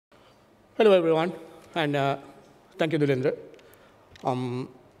Hello, everyone, and thank you, Dhulendra.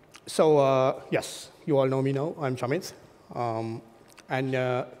 Yes, you all know me now. I'm Chamith.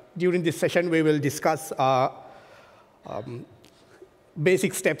 During this session, we will discuss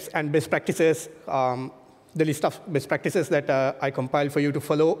basic steps and best practices, the list of best practices that I compiled for you to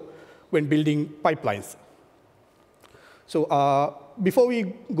follow when building pipelines. So before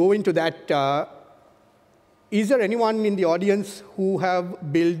we go into that, is there anyone in the audience who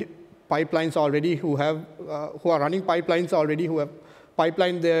have built pipelines already, who are running pipelines already, who have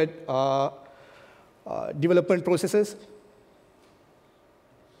pipelined their development processes?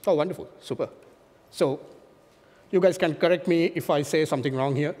 Oh, wonderful, super. So you guys can correct me if I say something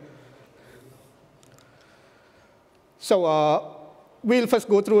wrong here. So we'll first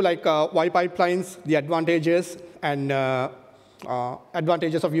go through like why pipelines, the advantages, and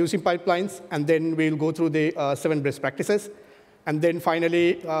advantages of using pipelines, and then we'll go through the 7 best practices. And then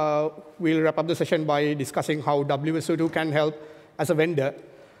finally, we'll wrap up the session by discussing how WSO2 can help as a vendor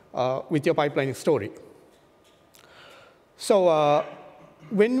with your pipelining story. So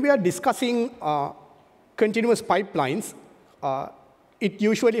when we are discussing continuous pipelines, it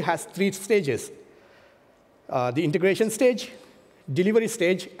usually has 3 stages: the integration stage, delivery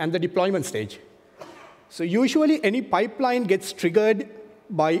stage, and the deployment stage. So usually, any pipeline gets triggered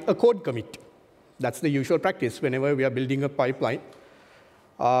by a code commit. That's the usual practice whenever we are building a pipeline.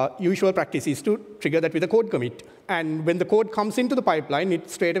 Usual practice is to trigger that with a code commit. And when the code comes into the pipeline, it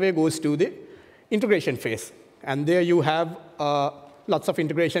straight away goes to the integration phase. And there you have lots of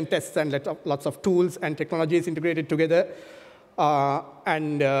integration tests and lots of tools and technologies integrated together.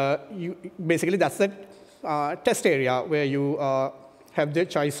 Basically, that's the test area where you have the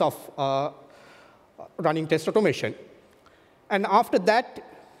choice of running test automation. And after that,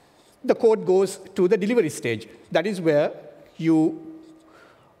 the code goes to the delivery stage. That is where you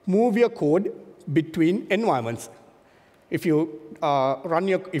move your code between environments. If you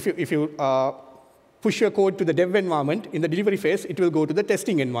push your code to the dev environment in the delivery phase, it will go to the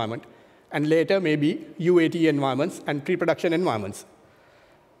testing environment, and later maybe UAT environments and pre-production environments.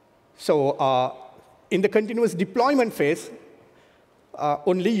 So in the continuous deployment phase,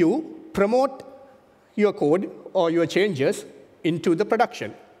 only you promote your code or your changes into the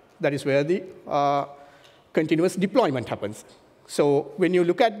production. That is where the continuous deployment happens. So when you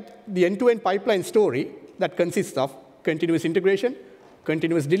look at the end-to-end pipeline story, that consists of continuous integration,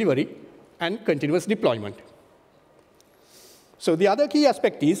 continuous delivery, and continuous deployment. So the other key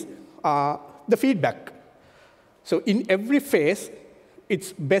aspect is the feedback. So in every phase,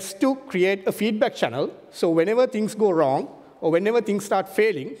 it's best to create a feedback channel. So whenever things go wrong, or whenever things start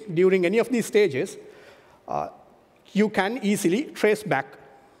failing during any of these stages, you can easily trace back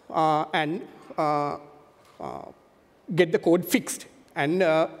and get the code fixed and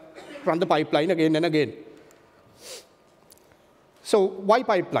run the pipeline again and again. So why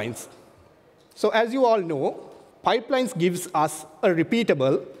pipelines? So as you all know, pipelines gives us a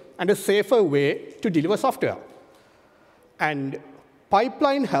repeatable and a safer way to deliver software. And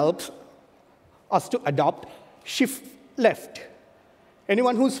pipeline helps us to adopt shift left.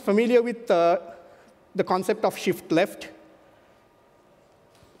 Anyone who's familiar with the concept of shift left?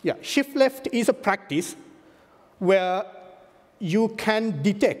 Yeah, shift left is a practice where you can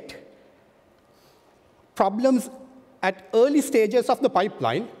detect problems at early stages of the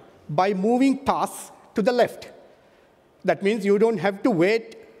pipeline by moving tasks to the left. That means you don't have to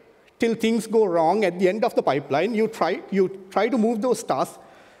wait till things go wrong at the end of the pipeline. You try to move those tasks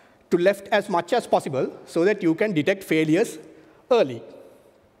to left as much as possible so that you can detect failures early.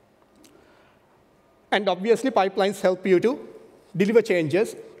 And obviously, pipelines help you to deliver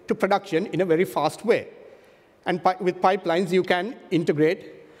changes to production in a very fast way. And with pipelines, you can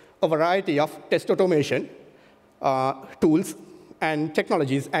integrate a variety of test automation tools and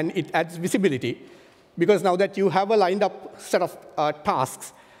technologies, and it adds visibility. Because now that you have a lined up set of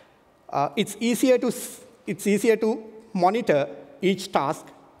tasks, it's easier to monitor each task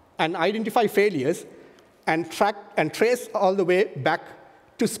and identify failures and track and trace all the way back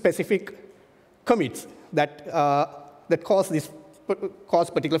to specific commits that cause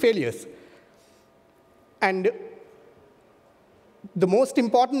particular failures. And the most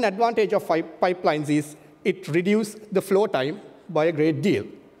important advantage of pipelines is it reduces the flow time by a great deal.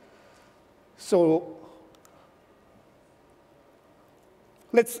 So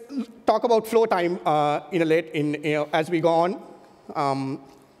let's talk about flow time as we go on.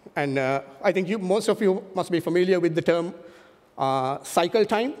 I think most of you must be familiar with the term cycle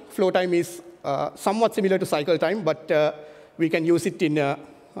time. Flow time is somewhat similar to cycle time, but we can use it in a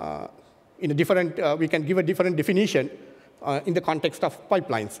different, we can give a different definition in the context of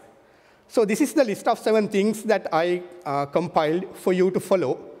pipelines. So this is the list of 7 things that I compiled for you to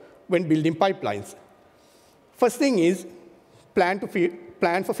follow when building pipelines. First thing is plan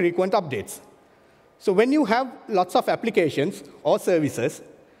for frequent updates. So when you have lots of applications or services,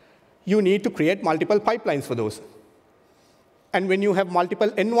 you need to create multiple pipelines for those. And when you have multiple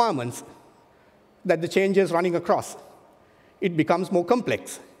environments that the change is running across, it becomes more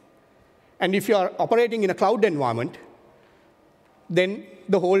complex. And if you are operating in a cloud environment, then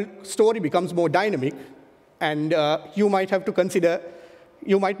the whole story becomes more dynamic, and you might have to consider,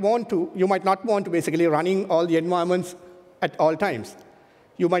 you might not want to basically running all the environments at all times.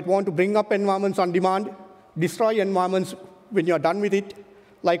 You might want to bring up environments on demand, destroy environments when you're done with it,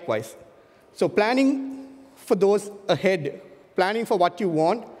 likewise. So planning for those ahead, planning for what you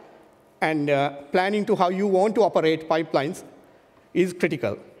want, and planning to how you want to operate pipelines is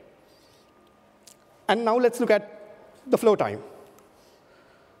critical. And now let's look at the flow time.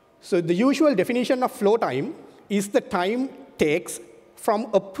 So the usual definition of flow time is the time takes from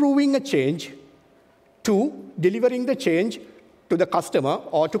approving a change to delivering the change to the customer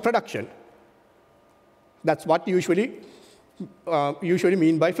or to production. That's what usually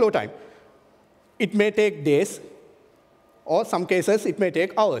mean by flow time. It may take days, or some cases it may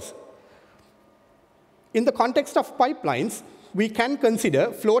take hours. In the context of pipelines, we can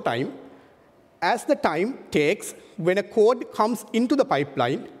consider flow time as the time takes when a code comes into the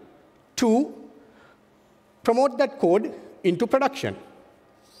pipeline to promote that code into production.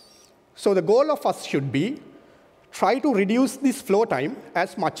 So the goal of us should be try to reduce this flow time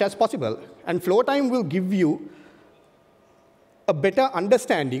as much as possible. And flow time will give you a better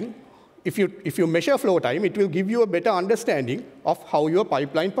understanding. If you measure flow time, it will give you a better understanding of how your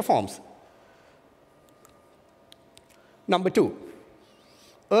pipeline performs. Number 2,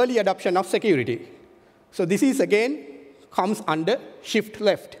 early adoption of security. So this is, again, comes under shift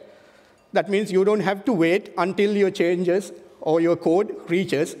left. That means you don't have to wait until your changes or your code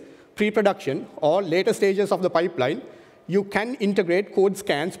reaches pre-production or later stages of the pipeline. You can integrate code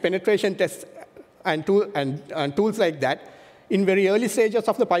scans, penetration tests, and tools like that in very early stages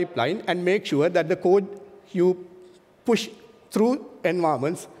of the pipeline and make sure that the code you push through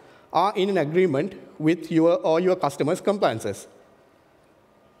environments are in an agreement with your or your customers' compliances.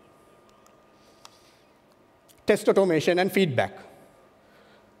 Test automation and feedback.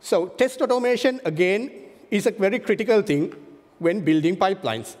 So test automation, again, is a very critical thing when building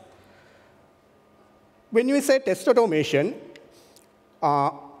pipelines. When you say test automation,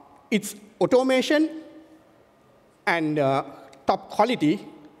 it's automation and top quality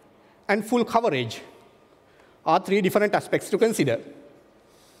and full coverage are 3 different aspects to consider.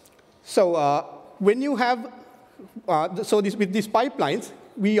 So when you have, with these pipelines,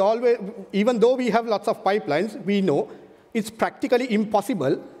 we always, even though we have lots of pipelines, we know it's practically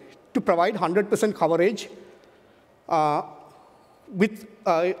impossible to provide 100% coverage with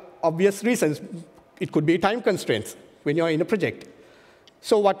obvious reasons. It could be time constraints when you're in a project.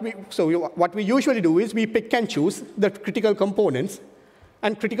 So what we usually do is we pick and choose the critical components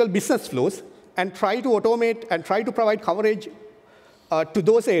and critical business flows and try to automate and try to provide coverage to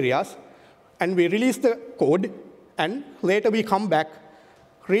those areas. And we release the code, and later we come back,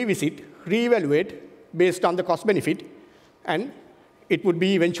 revisit, reevaluate based on the cost benefit, and it would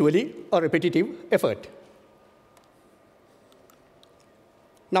be eventually a repetitive effort.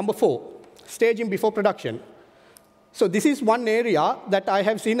 Number 4, staging before production. So this is one area that I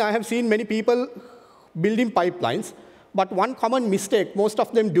have seen many people building pipelines, but one common mistake most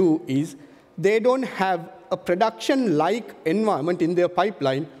of them do is they don't have a production-like environment in their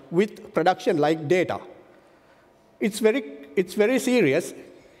pipeline with production-like data. It's very serious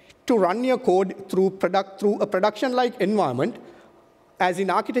to run your code through a production-like environment, as in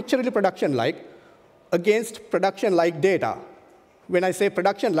architecturally production-like, against production-like data. When I say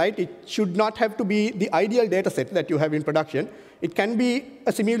production-like, it should not have to be the ideal data set that you have in production. It can be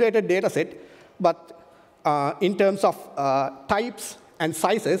a simulated data set, but in terms of types and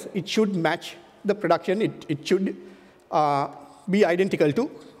sizes, it should match the production. It should be identical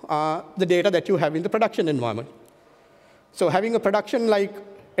to the data that you have in the production environment. So having a production-like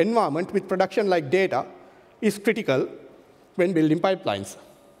environment with production-like data is critical when building pipelines.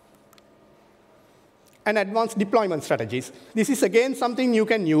 And advanced deployment strategies. This is, again, something you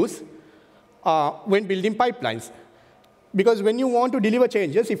can use when building pipelines. Because when you want to deliver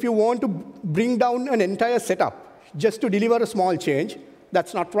changes, if you want to bring down an entire setup just to deliver a small change,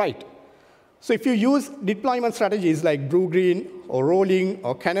 that's not right. So if you use deployment strategies like blue-green or rolling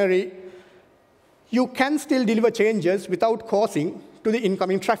or canary, you can still deliver changes without causing to the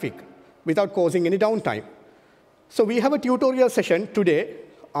incoming traffic, without causing any downtime. So we have a tutorial session today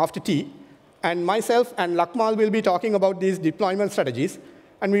after tea And myself and Lakmal will be talking about these deployment strategies,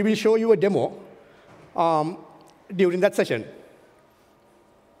 and we will show you a demo during that session.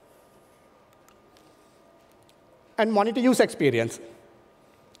 And monitor user experience.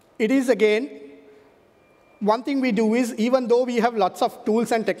 It is, again, one thing we do is, even though we have lots of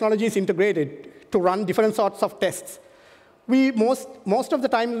tools and technologies integrated to run different sorts of tests, most of the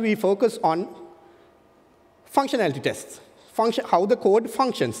time we focus on functionality tests, how the code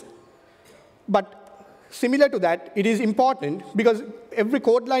functions. But similar to that, it is important because every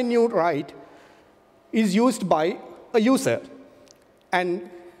code line you write is used by a user. And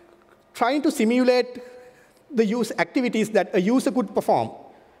trying to simulate the use activities that a user could perform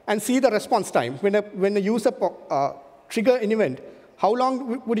and see the response time. When a user trigger an event, how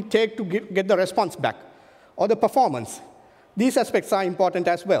long would it take to get the response back? Or the performance. These aspects are important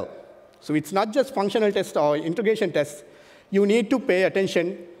as well. So it's not just functional tests or integration tests. You need to pay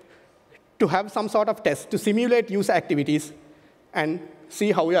attention to have some sort of test to simulate user activities and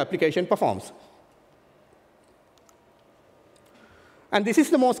see how your application performs. And this is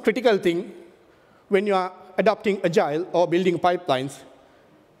the most critical thing when you are adopting Agile or building pipelines,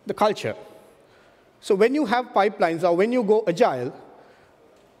 the culture. So when you have pipelines or when you go Agile,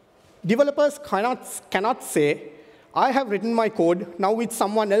 developers cannot say, I have written my code, now it's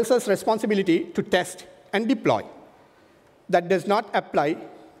someone else's responsibility to test and deploy. That does not apply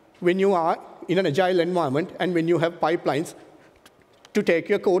when you are in an Agile environment and when you have pipelines to take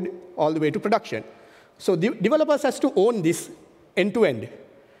your code all the way to production. So developers has to own this end-to-end.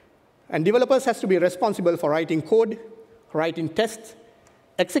 And developers has to be responsible for writing code, writing tests,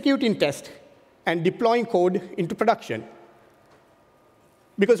 executing tests, and deploying code into production.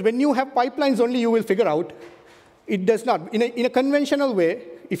 Because when you have pipelines only, you will figure out it does not. In a conventional way,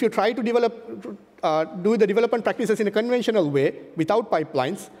 if you try to do the development practices in a conventional way without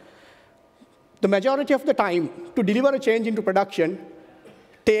pipelines, the majority of the time to deliver a change into production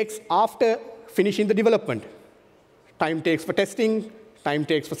takes after finishing the development. Time takes for testing, time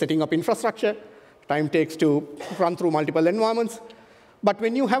takes for setting up infrastructure, time takes to run through multiple environments. But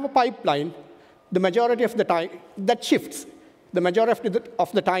when you have a pipeline, the majority of the time, that shifts. The majority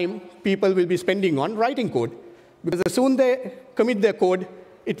of the time, people will be spending on writing code. Because as soon as they commit their code,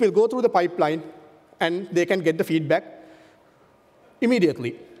 it will go through the pipeline, and they can get the feedback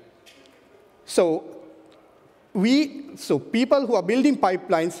immediately. So people who are building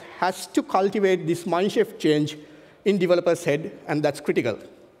pipelines has to cultivate this mindshift change in developers' head, and that's critical.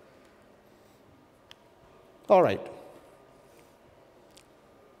 All right.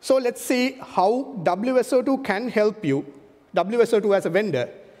 So let's see how WSO2 can help you. WSO2 as a vendor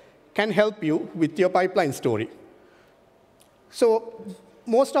can help you with your pipeline story. So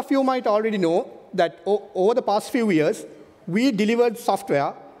most of you might already know that over the past few years, we delivered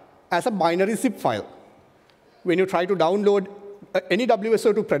software as a binary zip file. When you try to download any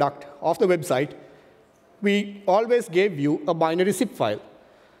WSO2 product off the website, we always gave you a binary zip file.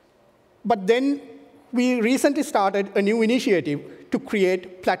 But then we recently started a new initiative to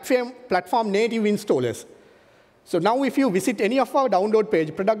create platform native installers. So now if you visit any of our product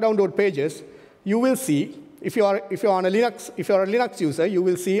download pages, you will see, if you're a Linux user, you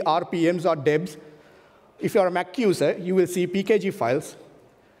will see RPMs or debs. If you're a Mac user, you will see PKG files.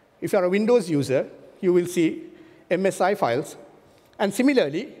 If you're a Windows user, you will see MSI files. And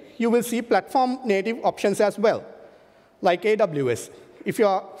similarly, you will see platform native options as well, like AWS. If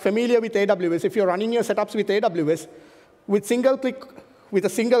you're familiar with AWS, if you're running your setups with AWS, with a single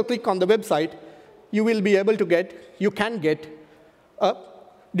click on the website, you will be able to you can get a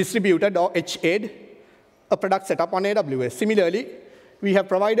distributed or HA'd a product setup on AWS. Similarly, we have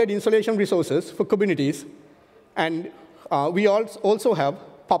provided installation resources for Kubernetes, and we also have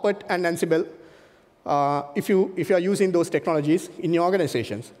Puppet and Ansible if you are using those technologies in your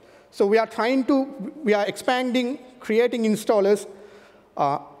organizations. So we are expanding, creating installers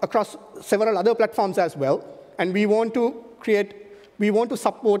across several other platforms as well, and we want to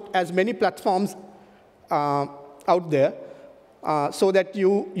support as many platforms out there so that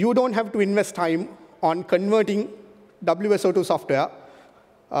you don't have to invest time on converting WSO2 software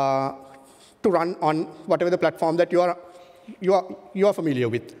to run on whatever the platform that you are familiar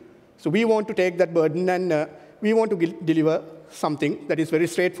with. So we want to take that burden, and we want to deliver something that is very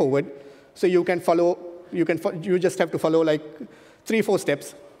straightforward. So you just have to follow like 3-4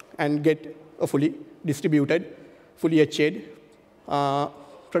 steps and get a fully distributed, fully HA'd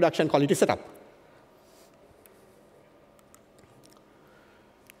production quality setup.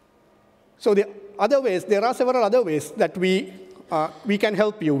 So there are several other ways that we can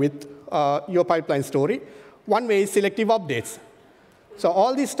help you with your pipeline story. One way is selective updates. So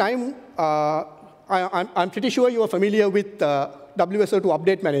all this time, I'm pretty sure you are familiar with WSO2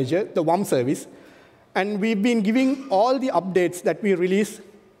 Update Manager, the WUM service. And we've been giving all the updates that we release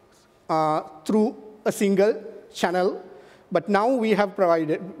through a single channel. But now we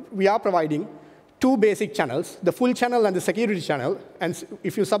are providing two basic channels, the full channel and the security channel. And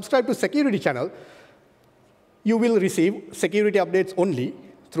if you subscribe to security channel, you will receive security updates only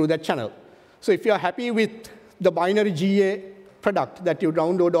through that channel. So if you're happy with the binary GA product that you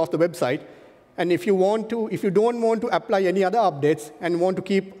download off the website, and if you don't want to apply any other updates and want to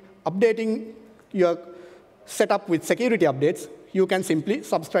keep updating your setup with security updates, you can simply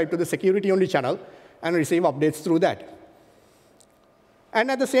subscribe to the security-only channel and receive updates through that.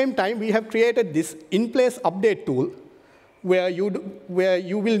 And at the same time, we have created this in-place update tool where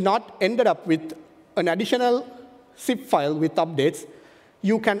you will not end up with an additional zip file with updates.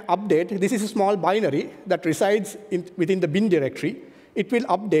 You can update. This is a small binary that resides within the bin directory. It will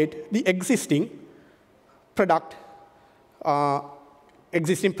update the existing product, and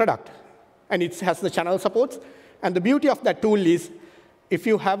it has the channel supports. And the beauty of that tool is if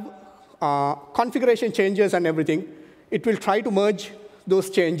you have configuration changes and everything, it will try to merge those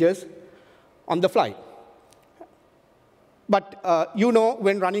changes on the fly. But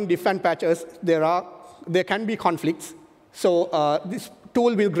when running diff and patches, there can be conflicts. So this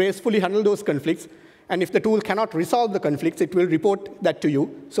tool will gracefully handle those conflicts. And if the tool cannot resolve the conflicts, it will report that to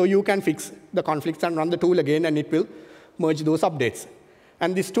you. So you can fix the conflicts and run the tool again, and it will merge those updates.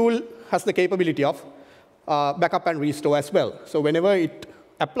 And this tool has the capability of backup and restore as well. So whenever it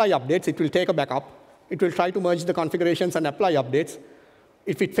applies updates, it will take a backup. It will try to merge the configurations and apply updates.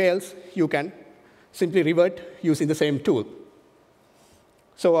 If it fails, you can simply revert using the same tool.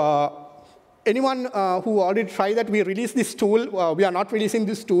 So anyone who already tried that, we released this tool. We are not releasing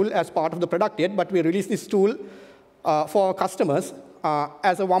this tool as part of the product yet, but we released this tool for customers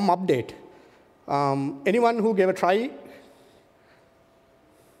as a WUM update. Anyone who gave a try?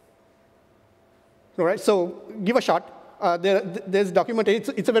 All right, so give a shot. There's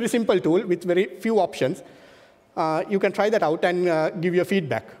documentation. It's a very simple tool with very few options. You can try that out and give your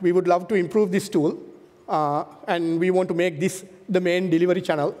feedback. We would love to improve this tool, and we want to make this the main delivery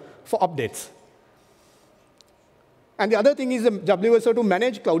channel for updates. And the other thing is the WSO2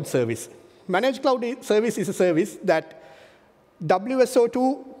 Managed Cloud Service. Managed Cloud Service is a service that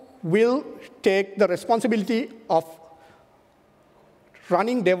WSO2 will take the responsibility of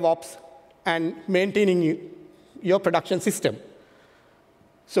running DevOps and maintaining your production system.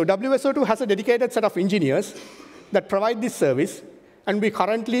 So WSO2 has a dedicated set of engineers that provide this service, and we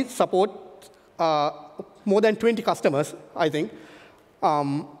currently support more than 20 customers, I think.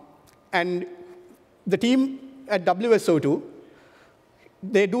 And the team at WSO2,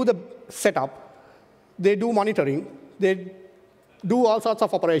 they do the setup, they do monitoring, they do all sorts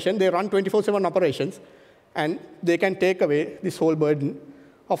of operations, they run 24/7 operations, and they can take away this whole burden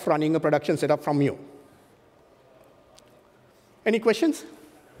of running a production setup from you. Any questions?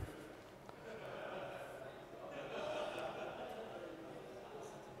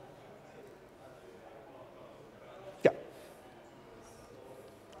 Yeah.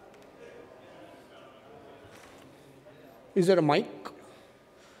 Is there a mic?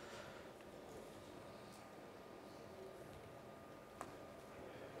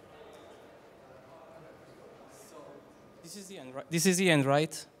 This is the end,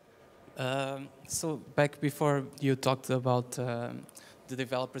 right? So back before you talked about the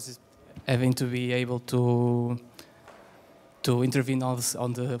developers having to be able to intervene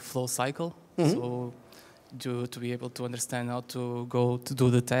on the flow cycle. Mm-hmm. So to be able to understand how to go to do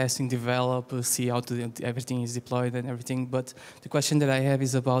the testing, develop, see how everything is deployed and everything. But the question that I have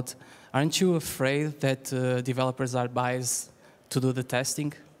is about, aren't you afraid that developers are biased to do the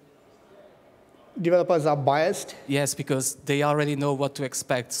testing? Developers are biased? Yes, because they already know what to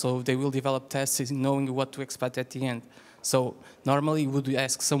expect, so they will develop tests knowing what to expect at the end. So normally would you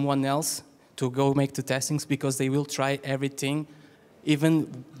ask someone else to go make the testings because they will try everything,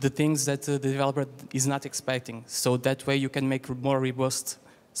 even the things that the developer is not expecting. So that way you can make more robust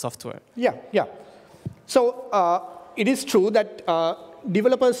software. Yeah. So it is true that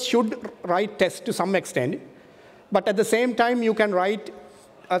developers should write tests to some extent, but at the same time you can write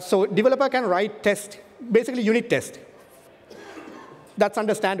so developer can write test, basically unit test. That's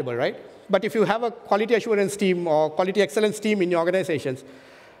understandable, right? But if you have a quality assurance team or quality excellence team in your organizations,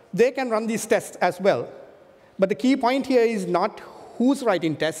 they can run these tests as well. But the key point here is not who's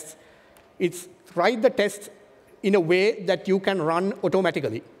writing tests. It's write the tests in a way that you can run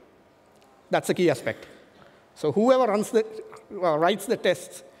automatically. That's the key aspect. So whoever writes the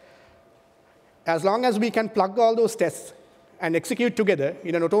tests, as long as we can plug all those tests and execute together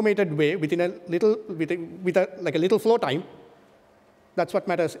in an automated way within a little, like a little flow time, that's what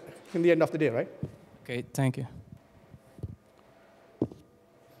matters in the end of the day, right? Okay, thank you.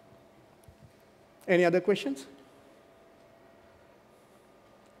 Any other questions?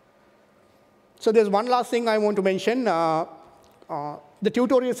 So there's one last thing I want to mention. The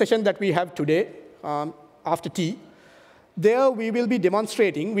tutorial session that we have today, after tea, there we will be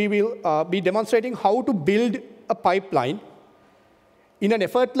demonstrating, how to build a pipeline in an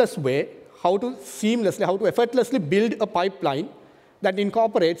effortless way, how to effortlessly build a pipeline that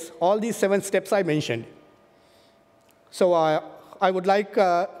incorporates all these 7 steps I mentioned. So I would like,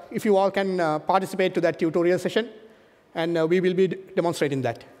 if you all can participate to that tutorial session, and we will be demonstrating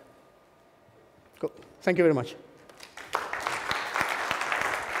that. Cool. Thank you very much.